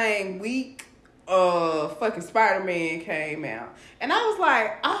that same week, fucking Spider-Man came out. And I was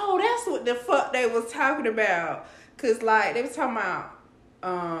like, oh, that's what the fuck they was talking about. Cause like they was talking about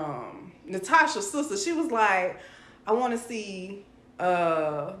Natasha's sister. She was like, I wanna see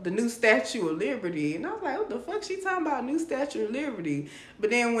the new Statue of Liberty. And I was like, what the fuck she talking about, new Statue of Liberty? But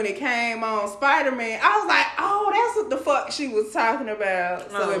then when it came on Spider-Man, I was like, oh, that's what the fuck she was talking about.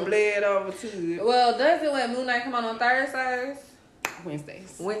 So Oh. it bled over to Well, doesn't when Moon Knight come on Thursdays?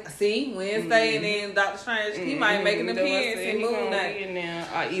 Wednesdays. Wednesday, and then Doctor Strange, he might make an appearance in He gonna Moon be Knight. in there,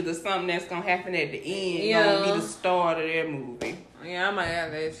 or either something that's gonna happen at the end, Yeah. gonna be the start of that movie. Yeah, I might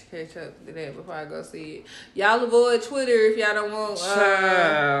have to catch up to that before I go see it. Y'all avoid Twitter if y'all don't want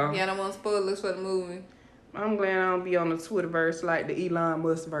Child. y'all don't want spoilers for the movie. I'm glad I don't be on the Twitterverse like the Elon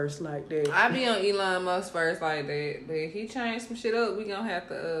Musk verse like that. I be on Elon Musk first like that, but if he changed some shit up, we gonna have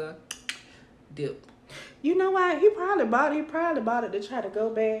to dip. You know why? He probably bought it to try to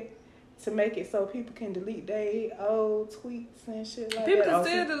go back to make it so people can delete their old tweets and shit like People that. can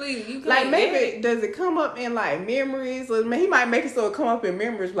still delete it. You can't Like maybe edit. does it come up in like memories, or he might make it so it come up in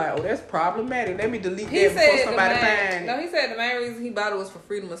memories. Like, oh, that's problematic. Let me delete He that before said somebody find no. it. He said the main reason he bought it was for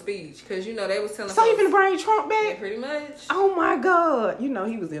freedom of speech because they was telling. So you folks- finna bring Trump Yeah, back? pretty much. Oh my God! You know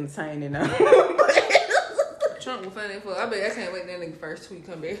he was entertaining now. Trump was funny for. I bet I can't wait that nigga first tweet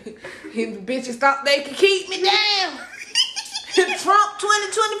come back. Him bitches thought they could keep me down. Trump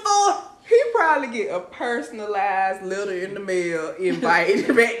 2024. He probably get a personalized letter in the mail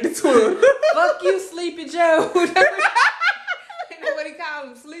invited back to Twitter. Fuck you, Sleepy Joe. Ain't nobody call call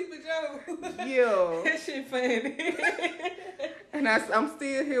him Sleepy Joe. Yeah. That shit funny. And I'm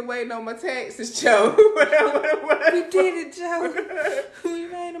still here waiting on my taxes, Joe. We did it, Joe. We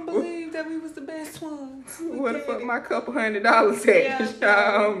made him believe that we was the best ones. What the fuck my couple $100 at? Yeah,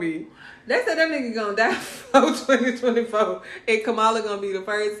 Show me. They said that nigga gonna die for 2024. And Kamala gonna be the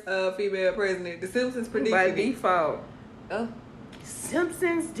first female president. The Simpsons predicted By it. default. Oh.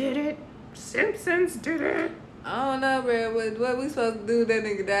 Simpsons did it. Simpsons did it. I don't know, bro. What we supposed to do? That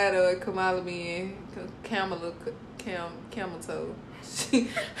nigga died or Kamala being camel toe.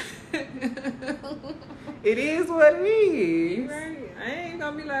 It is what it is. Right. I ain't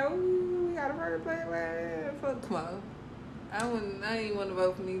gonna be like, ooh, we got a first play. Fuck Kamala. I ain't want to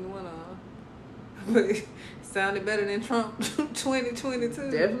vote for neither one of them. But it sounded better than Trump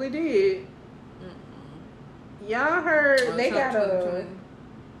 2022. Definitely did. Y'all heard they Trump got a. 2020.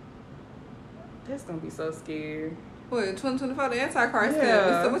 That's gonna be so scary. What, 2024, the Antichrist Yeah.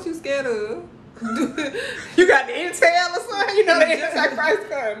 coming. So what you scared of? You got the intel or something? You know the Antichrist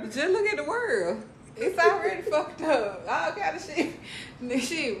coming. Just look at the world. It's already fucked up. All kind of shit. This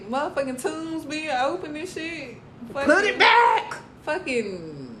shit, motherfucking tombs being open and shit. Put it back.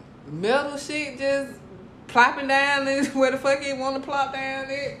 Fucking metal shit just plopping down where the fuck it want to plop down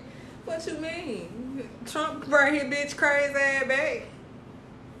at. What you mean? Trump bring his bitch crazy ass back.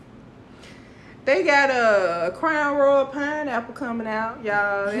 They got a Crown Royal pineapple coming out,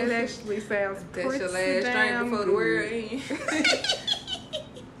 y'all. That actually sounds That's pretty your last drink damn before the good. world ends.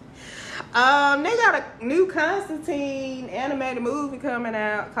 They got a new Constantine animated movie coming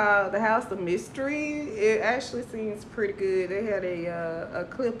out called The House of Mystery. It actually seems pretty good. They had a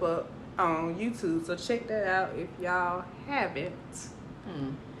clip up on YouTube, so check that out if y'all haven't.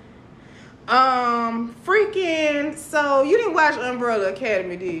 Freaking. So you didn't watch Umbrella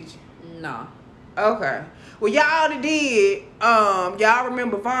Academy, did you? Nah. Okay. Well, y'all did. Y'all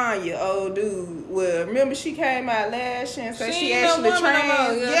remember Vanya, old dude? Well, remember she came out last year and said she ain't no actually woman no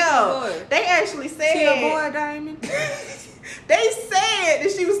trans. more. Yeah, she a boy. They actually said. See a boy, Diamond? They said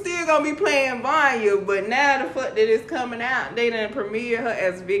that she was still gonna be playing Vanya, but now the fuck that it's coming out, they done premiere her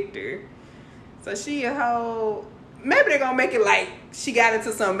as Victor. So she a whole. Maybe they're gonna make it like she got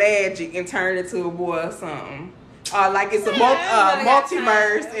into some magic and turned into a boy or something. Like it's a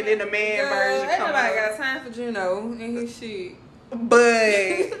multiverse and then the man version Ain't come nobody out. got time for Juno and his shit.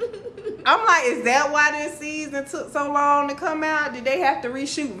 But I'm like, is that why this season took so long to come out? Did they have to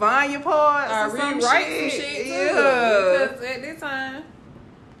reshoot Vanya parts or some Rewrite shit? some shit too. Yeah. Because at this time,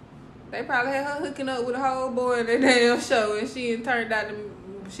 they probably had her hooking up with a whole boy in their damn show, and she turned out to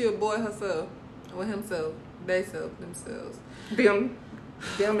she a boy herself, or himself, themselves. Them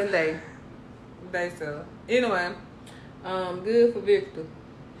and they. Anyway, good for Victor.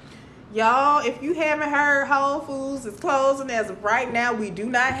 Y'all, if you haven't heard, Whole Foods is closing as of right now. We do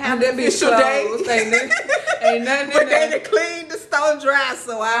not have That an bitch official date. closed. Ain't nothing But in they there. done cleaned the store dry,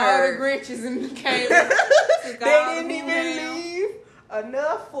 so I All the heard. Grinches and came. They didn't even leave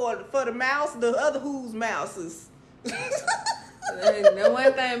enough for the mouse, the other Who's mouses. The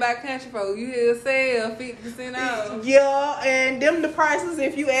one thing about country folk, you hear sale 50% off. Yeah, and them the prices,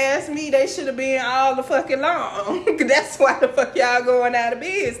 if you ask me, they should have been all the fucking long. That's why the fuck y'all going out of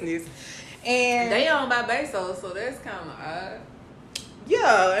business. And They owned by Bezos, so that's kind of odd.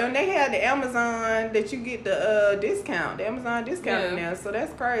 yeah, and they had the Amazon that you get the discount, the Amazon discount in there, so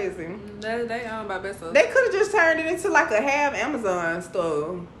that's crazy. They owned by Bezos. They could have just turned it into like a half Amazon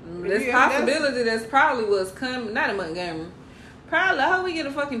store. There's possibility that's probably what's coming. Not in Montgomery. Probably. I hope we get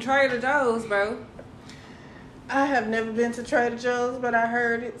a fucking Trader Joe's, bro. I have never been to Trader Joe's, but I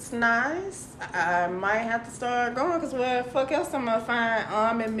heard it's nice. I might have to start going because where the fuck else I'm gonna find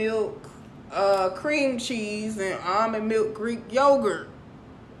almond milk, cream cheese, and almond milk Greek yogurt?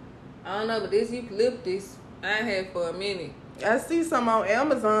 I don't know, but this eucalyptus I ain't had for a minute. I see some on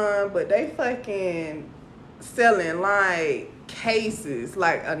Amazon, but they fucking selling like cases,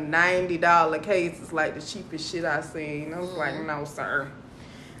 like a $90 case is like the cheapest shit I seen. I was like, no, sir.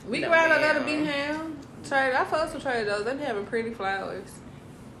 We No, can ride out to ma'am. Bingham. Trader, I fucks with Trader Joe's. They be having pretty flowers.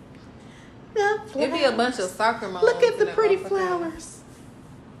 Yeah, It be a bunch of soccer moms. Look at in the that pretty motherfucker. flowers.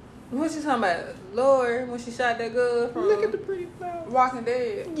 What you talking about? Lord, when she shot that girl from Look at the pretty flowers. Walking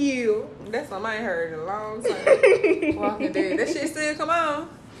Dead. You. That's something I ain't heard in a long time. Walking Dead. That shit still come on.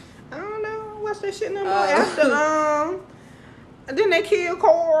 I don't know. Watch that shit no more. Oh. After then they killed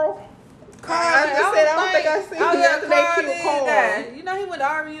Carl. I just said I don't think I seen it after they killed Carl. You know he went to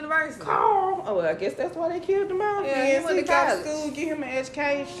Auburn University. Carl. Oh, well, I guess that's why they killed him out. Yeah, he went to got college. school, get him an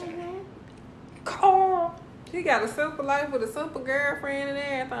education. Carl. He got a simple life with a simple girlfriend and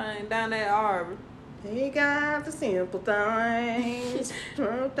everything down there at Auburn. He got the simple things.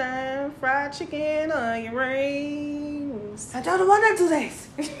 Fried chicken, onion rings. I don't want to do this.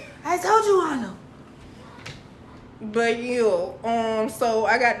 I told you I know. But so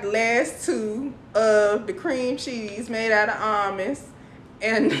I got the last two of the cream cheese made out of almonds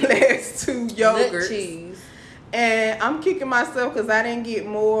and the last two yogurts. Nut cheese. And I'm kicking myself because I didn't get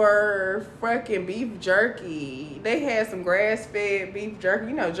more fucking beef jerky. They had some grass-fed beef jerky.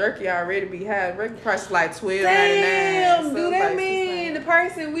 You know, jerky already be high. Regular price is like $12.99. Damn, So do it's that like mean the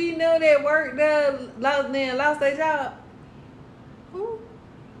person we know that worked there lost their job? Who?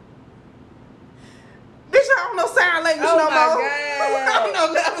 Bitch, I don't know sign language Oh no my more. God. I don't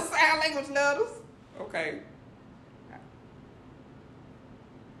know letters, sign language letters. Okay.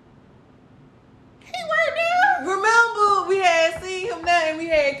 He worked there. Remember, we had seen him there and we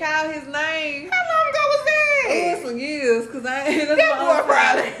had called his name. How long ago was that? It was some years, cause that's That my boy uncle.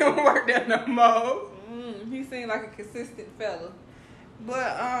 probably don't work there no more. He seemed like a consistent fella.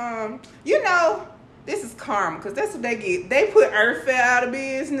 But this is karma because that's what they get. They put Earthfare out of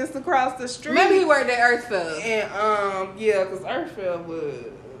business across the street. Maybe he worked at Earthfell. And because Earthfare was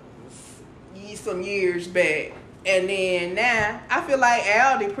some years back. And then now, I feel like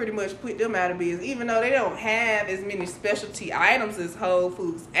Aldi pretty much put them out of business. Even though they don't have as many specialty items as Whole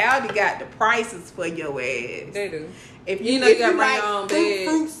Foods. Aldi got the prices for your ass. They do. If You you, know you if gotta you bring like your own bag.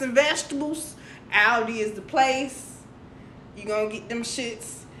 fruits and vegetables, Aldi is the place. You're going to get them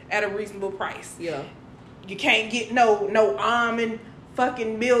shits at a reasonable price. Yeah. You can't get no almond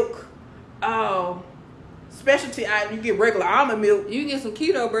fucking milk. Specialty item. You get regular almond milk. You can get some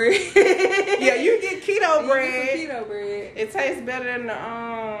keto bread. Yeah, you get keto You bread. can get some keto bread. It tastes better than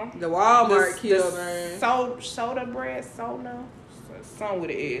The Walmart the keto bread. soda bread, soda. Something what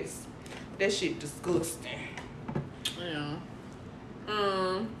it is. That shit disgusting. Yeah.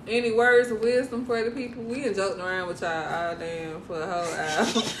 Any words of wisdom for the people? We done joked around with y'all all damn for a whole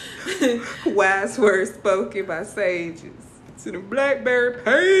hour. Wise words spoken by sages. To the Blackberry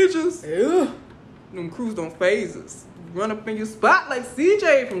pages. Ew. Them crews don't phase us. Run up in your spot like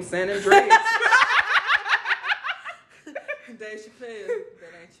CJ from San Andreas. Dave Chappelle,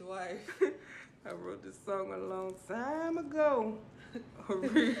 that ain't your wife. I wrote this song a long time ago. A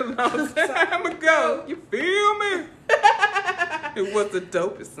real long time ago. You feel me? It was the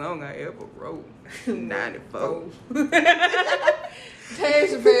dopest song I ever wrote. 94. Dave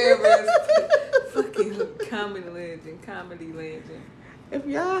Chappelle was fucking comedy legend. If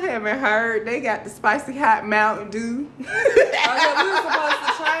y'all haven't heard, they got the spicy hot Mountain Dew. Oh yeah, we were supposed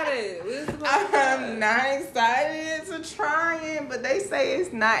to try that. We were supposed to try I'm not excited to try it, but they say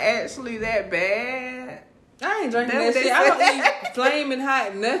it's not actually that bad. I ain't drinking That's that what shit. I don't they eat flaming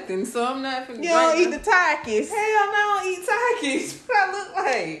hot nothing, so I'm not finna You don't drink eat the Takis. Hell no, I don't eat Takis. What I look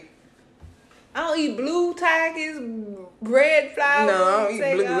like? I don't eat blue Takis, bread flour. No, I don't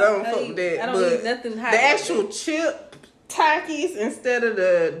eat blue. I don't fuck with that. I don't but eat nothing hot. The actual chip Takis instead of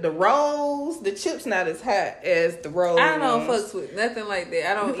the rolls, the chip's not as hot as the rolls. I don't fucks with nothing like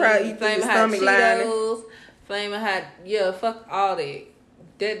that. I don't probably eat eat through flaming your hot stomach lining. Cheetos, flaming hot. Yeah, fuck all that.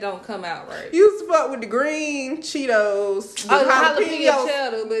 That don't come out right. You used to fuck with the green Cheetos, the jalapeno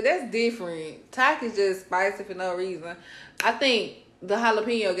cheddar, but that's different. Takis just spicy for no reason. I think the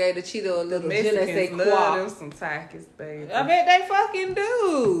jalapeno gave the Cheeto a little je ne sais Mexicans quoi. love them some Takis, baby. I bet they fucking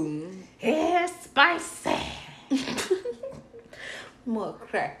do. Yeah, spicy. More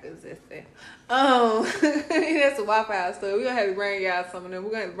crackers, that's it. That's a Waffle House store. We're gonna have to bring y'all some of them.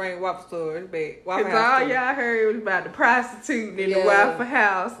 We're gonna have to bring Waffle stores back. Waffle Cause House all store. y'all heard was about the prostitute in the Yeah. Waffle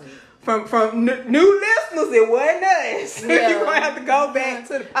House. From new listeners, it wasn't us. Yeah. You're gonna have to go back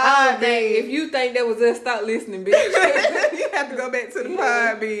to the Oh, pod dang. bean. If you think that was us, stop listening, bitch. You have to go back to the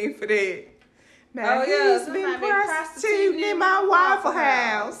pod bean for that. Now, Oh, yeah, he's somebody been been prostituting in my Waffle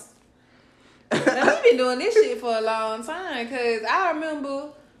House. Now, we've been doing this shit for a long time, cause I remember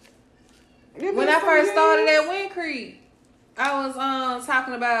when I first started at Wind Creek, I was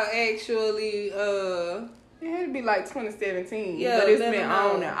talking about actually It had to be like 2017. Yeah, but it's let been them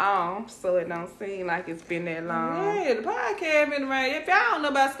know. on and off, so it don't seem like it's been that long. yeah, the podcast been around. If y'all don't know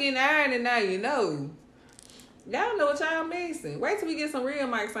about skin ironing now, you know. Y'all know what y'all missing. Wait till we get some real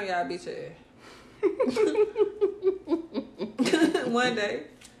mics on y'all bitch ass. One day.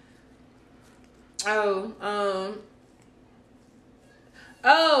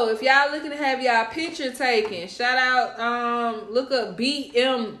 If y'all looking to have y'all picture taken, shout out, look up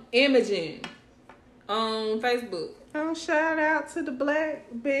BM Imaging on Facebook. Oh, shout out to the black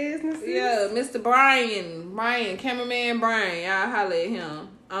businesses. Yeah, Mr. Brian, cameraman Brian, y'all holla at him.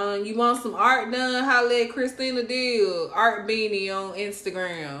 You want some art done, holla at Christina Deal, Art Beanie on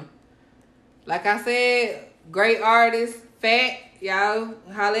Instagram. Like I said, great artist, Fat. Y'all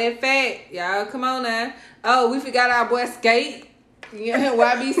holla at Fat. Y'all come on now. Oh, we forgot our boy Skate. Yeah,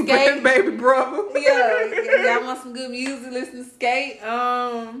 YB Skate. Baby brother. Yeah, y'all want some good music, listen to Skate.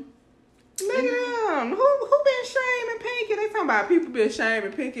 Nigga, who been shaming Pinky? They talking about people been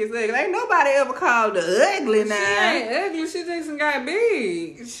shaming Pinky as ugly. Ain't nobody ever called her ugly now. She ain't ugly. She just got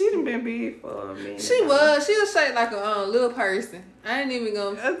big. She done been big for a minute. She was shaped like a little person. I ain't even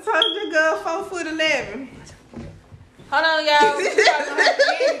gonna. I told you, girl, 4'11". Hold on, y'all. We probably gonna have to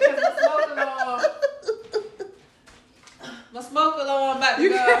end it 'cause my smoke alarm about to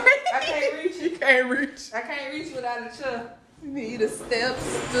go. I can't reach it. You can't reach. I can't reach without a chair. You need a step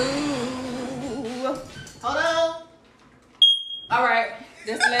stool. Hold on. All right,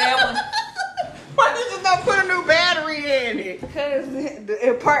 this last one. Why did you not put a new battery in it? Cause the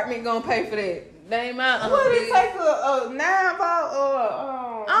apartment gonna pay for that. They ain't my What did it take a 9-volt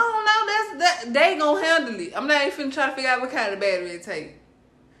or I don't know. That's they gonna handle it. I'm not even finna try to figure out what kind of battery it take.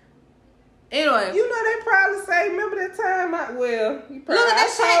 Anyway, You know they probably say, remember that time you probably Look at that I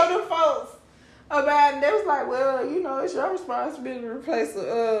told the folks about it. They was like, well, you know, it's your responsibility to replace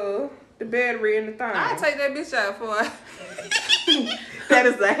the battery in the thing. I take that bitch out for it. That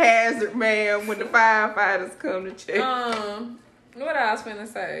is a hazard, man, when the firefighters come to check. What I was finna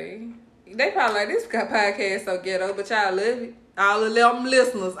say? They probably like this podcast so ghetto, but y'all love it. All of them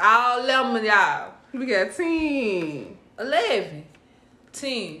listeners, all 11 of y'all. We got 10. 11.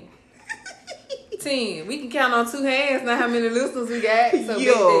 10. 10. We can count on 2 hands now how many listeners we got. So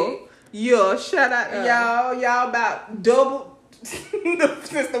Yo, shout out to y'all. Y'all about double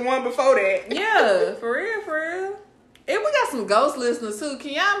since the one before that. Yeah, for real. And we got some ghost listeners too.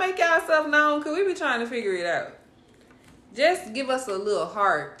 Can y'all make yourself known? Cause we be trying to figure it out. Just give us a little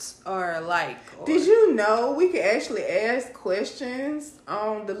heart or a like. Did you know we could actually ask questions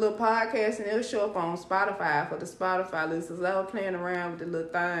on the little podcast and it'll show up on Spotify for the Spotify listeners? I was playing around with the little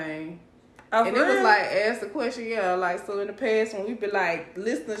thing. Oh, And it was like, ask the question, like, so in the past when we be like,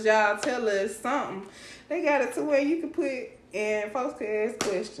 listeners, y'all tell us something, they got it to where you can put, and folks can ask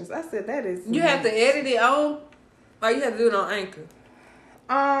questions. I said, that is You have to edit it on, or you have to do it on Anchor?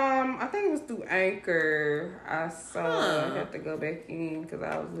 I think it was through Anchor. I had to go back in because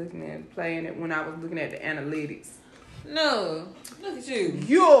I was playing it when I was looking at the analytics. No, look at you.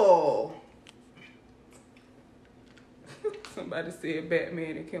 Yo! Somebody said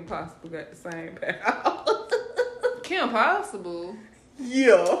Batman and Kim Possible got the same power. Kim Possible?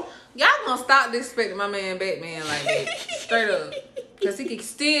 Yeah. Y'all gonna stop disrespecting my man Batman like that. Straight up. Because he can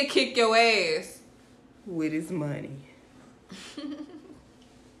still kick your ass. With his money.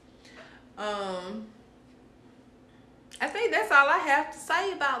 I think that's all I have to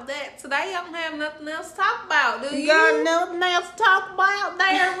say about that. Today I don't have nothing else to talk about, do you? Got nothing else to talk about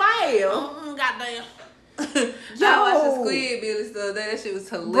there, well. Goddamn. Yo. I watched the Squidbillies the other day. That shit was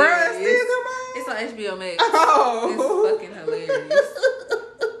hilarious. Bruh, still come on? It's on HBO Max. Oh. It's fucking hilarious.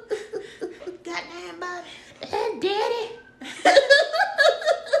 Goddamn, Bobby. That daddy.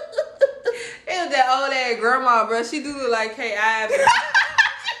 It was that old ass grandma, bro. She do look like Kay Ivory.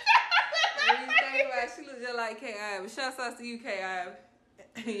 When you think about it, she look just like Kay Ivory. Shouts out to you, Kay Ivory.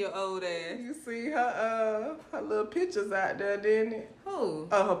 Your old ass. You see her little pictures out there, didn't it? Who?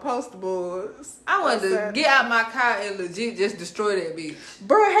 Her poster boards. I wanted to get out my car and legit just destroy that bitch.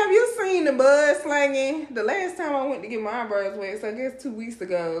 Bro, have you seen the bud slanging? The last time I went to get my eyebrows waxed, I guess 2 weeks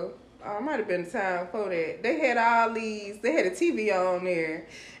ago. Might have been the time before that. They had a TV on there.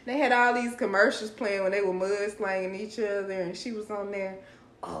 They had all these commercials playing when they were mud slanging each other, and she was on there.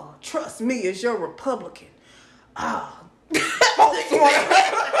 Oh, trust me as your Republican. Folks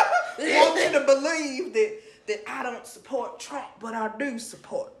want me to believe that I don't support Trump, but I do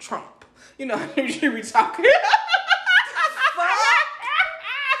support Trump. You know, she be talking. Wait,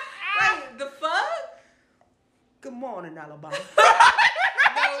 the fuck? Good morning, Alabama.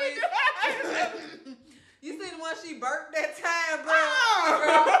 You seen the one she burped that time, bro?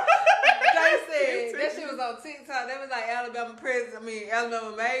 Oh. They said that shit was on TikTok. That was like Alabama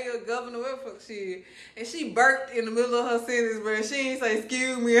mayor, governor, whatever the fuck she is. And she burped in the middle of her sentence, bro. She ain't say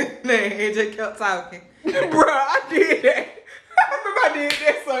excuse me and just kept talking. Bro, I did that. I remember I did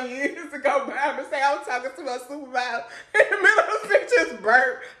that some years ago, but I would say I was talking to my supervisor in the middle of the speech, just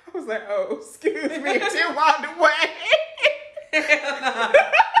burp. I was like, oh, excuse me, and she walked away. Hell nah.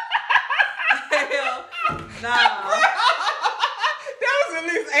 Hell nah. That was at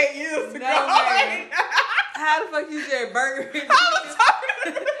least 8 years ago. No, man. How the fuck you just burped? I was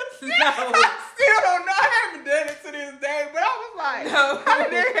talking to No. I still don't know. I haven't done it to this day, but I was like, No. how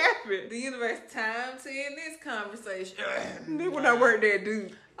did that happen? The universe time to end this conversation. Then when I worked there,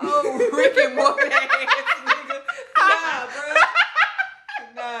 dude. Oh, Rick and Morty ass nigga. Nah, bro.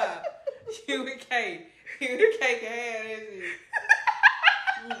 Nah. You and Kate. You and Kate can have that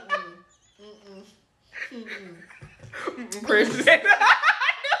shit. Precious.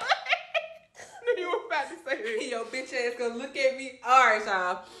 You were about to say that. Yo, bitch ass gonna look at me. All right,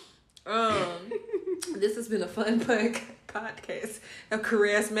 y'all. This has been a fun podcast, a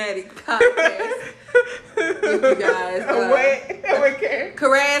charismatic podcast. With you guys, Okay.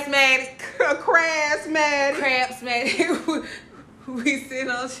 charismatic, Crabsmatic. We sit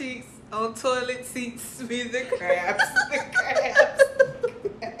on sheets, on toilet seats with the crabs.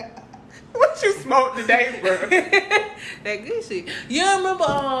 What you smoked today, bro? That good shit. You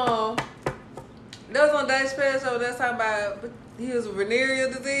remember that was on Dave Chappelle show. That's talking about he was venereal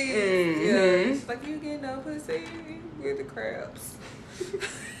disease. Mm-hmm. Yeah, it's like you get no pussy with the crabs.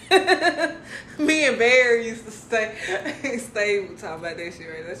 Me and Barry used to stay talking about that shit.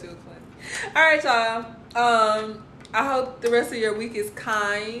 Right, that shit was funny. All right, y'all. I hope the rest of your week is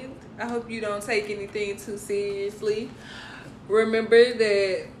kind. I hope you don't take anything too seriously. Remember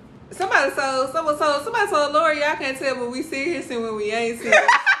that somebody told Lori, y'all can't tell when we serious and when we ain't serious.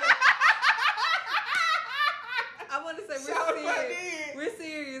 I want to say we're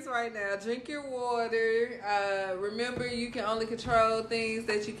serious right now. Drink your water. Remember, you can only control things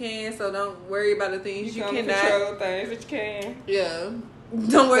that you can, so don't worry about the things you cannot. Control things that you can. Yeah.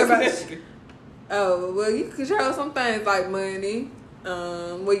 Don't worry about it. Oh, well, you can control some things like money,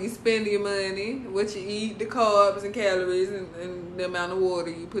 where you spend your money, what you eat, the carbs and calories, and the amount of water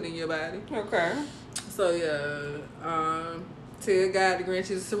you put in your body. Okay. So, yeah. Tell God to grant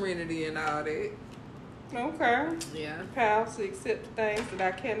you the serenity and all that. Okay. Yeah. Power to accept the things that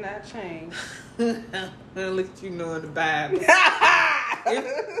I cannot change. At least you know in the Bible.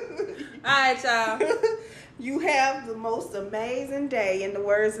 All right, y'all. You have the most amazing day, in the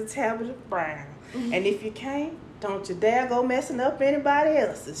words of Tabitha Brown. Mm-hmm. And if you can't, don't you dare go messing up anybody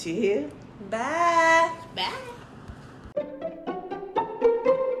else's. You hear? Bye. Bye.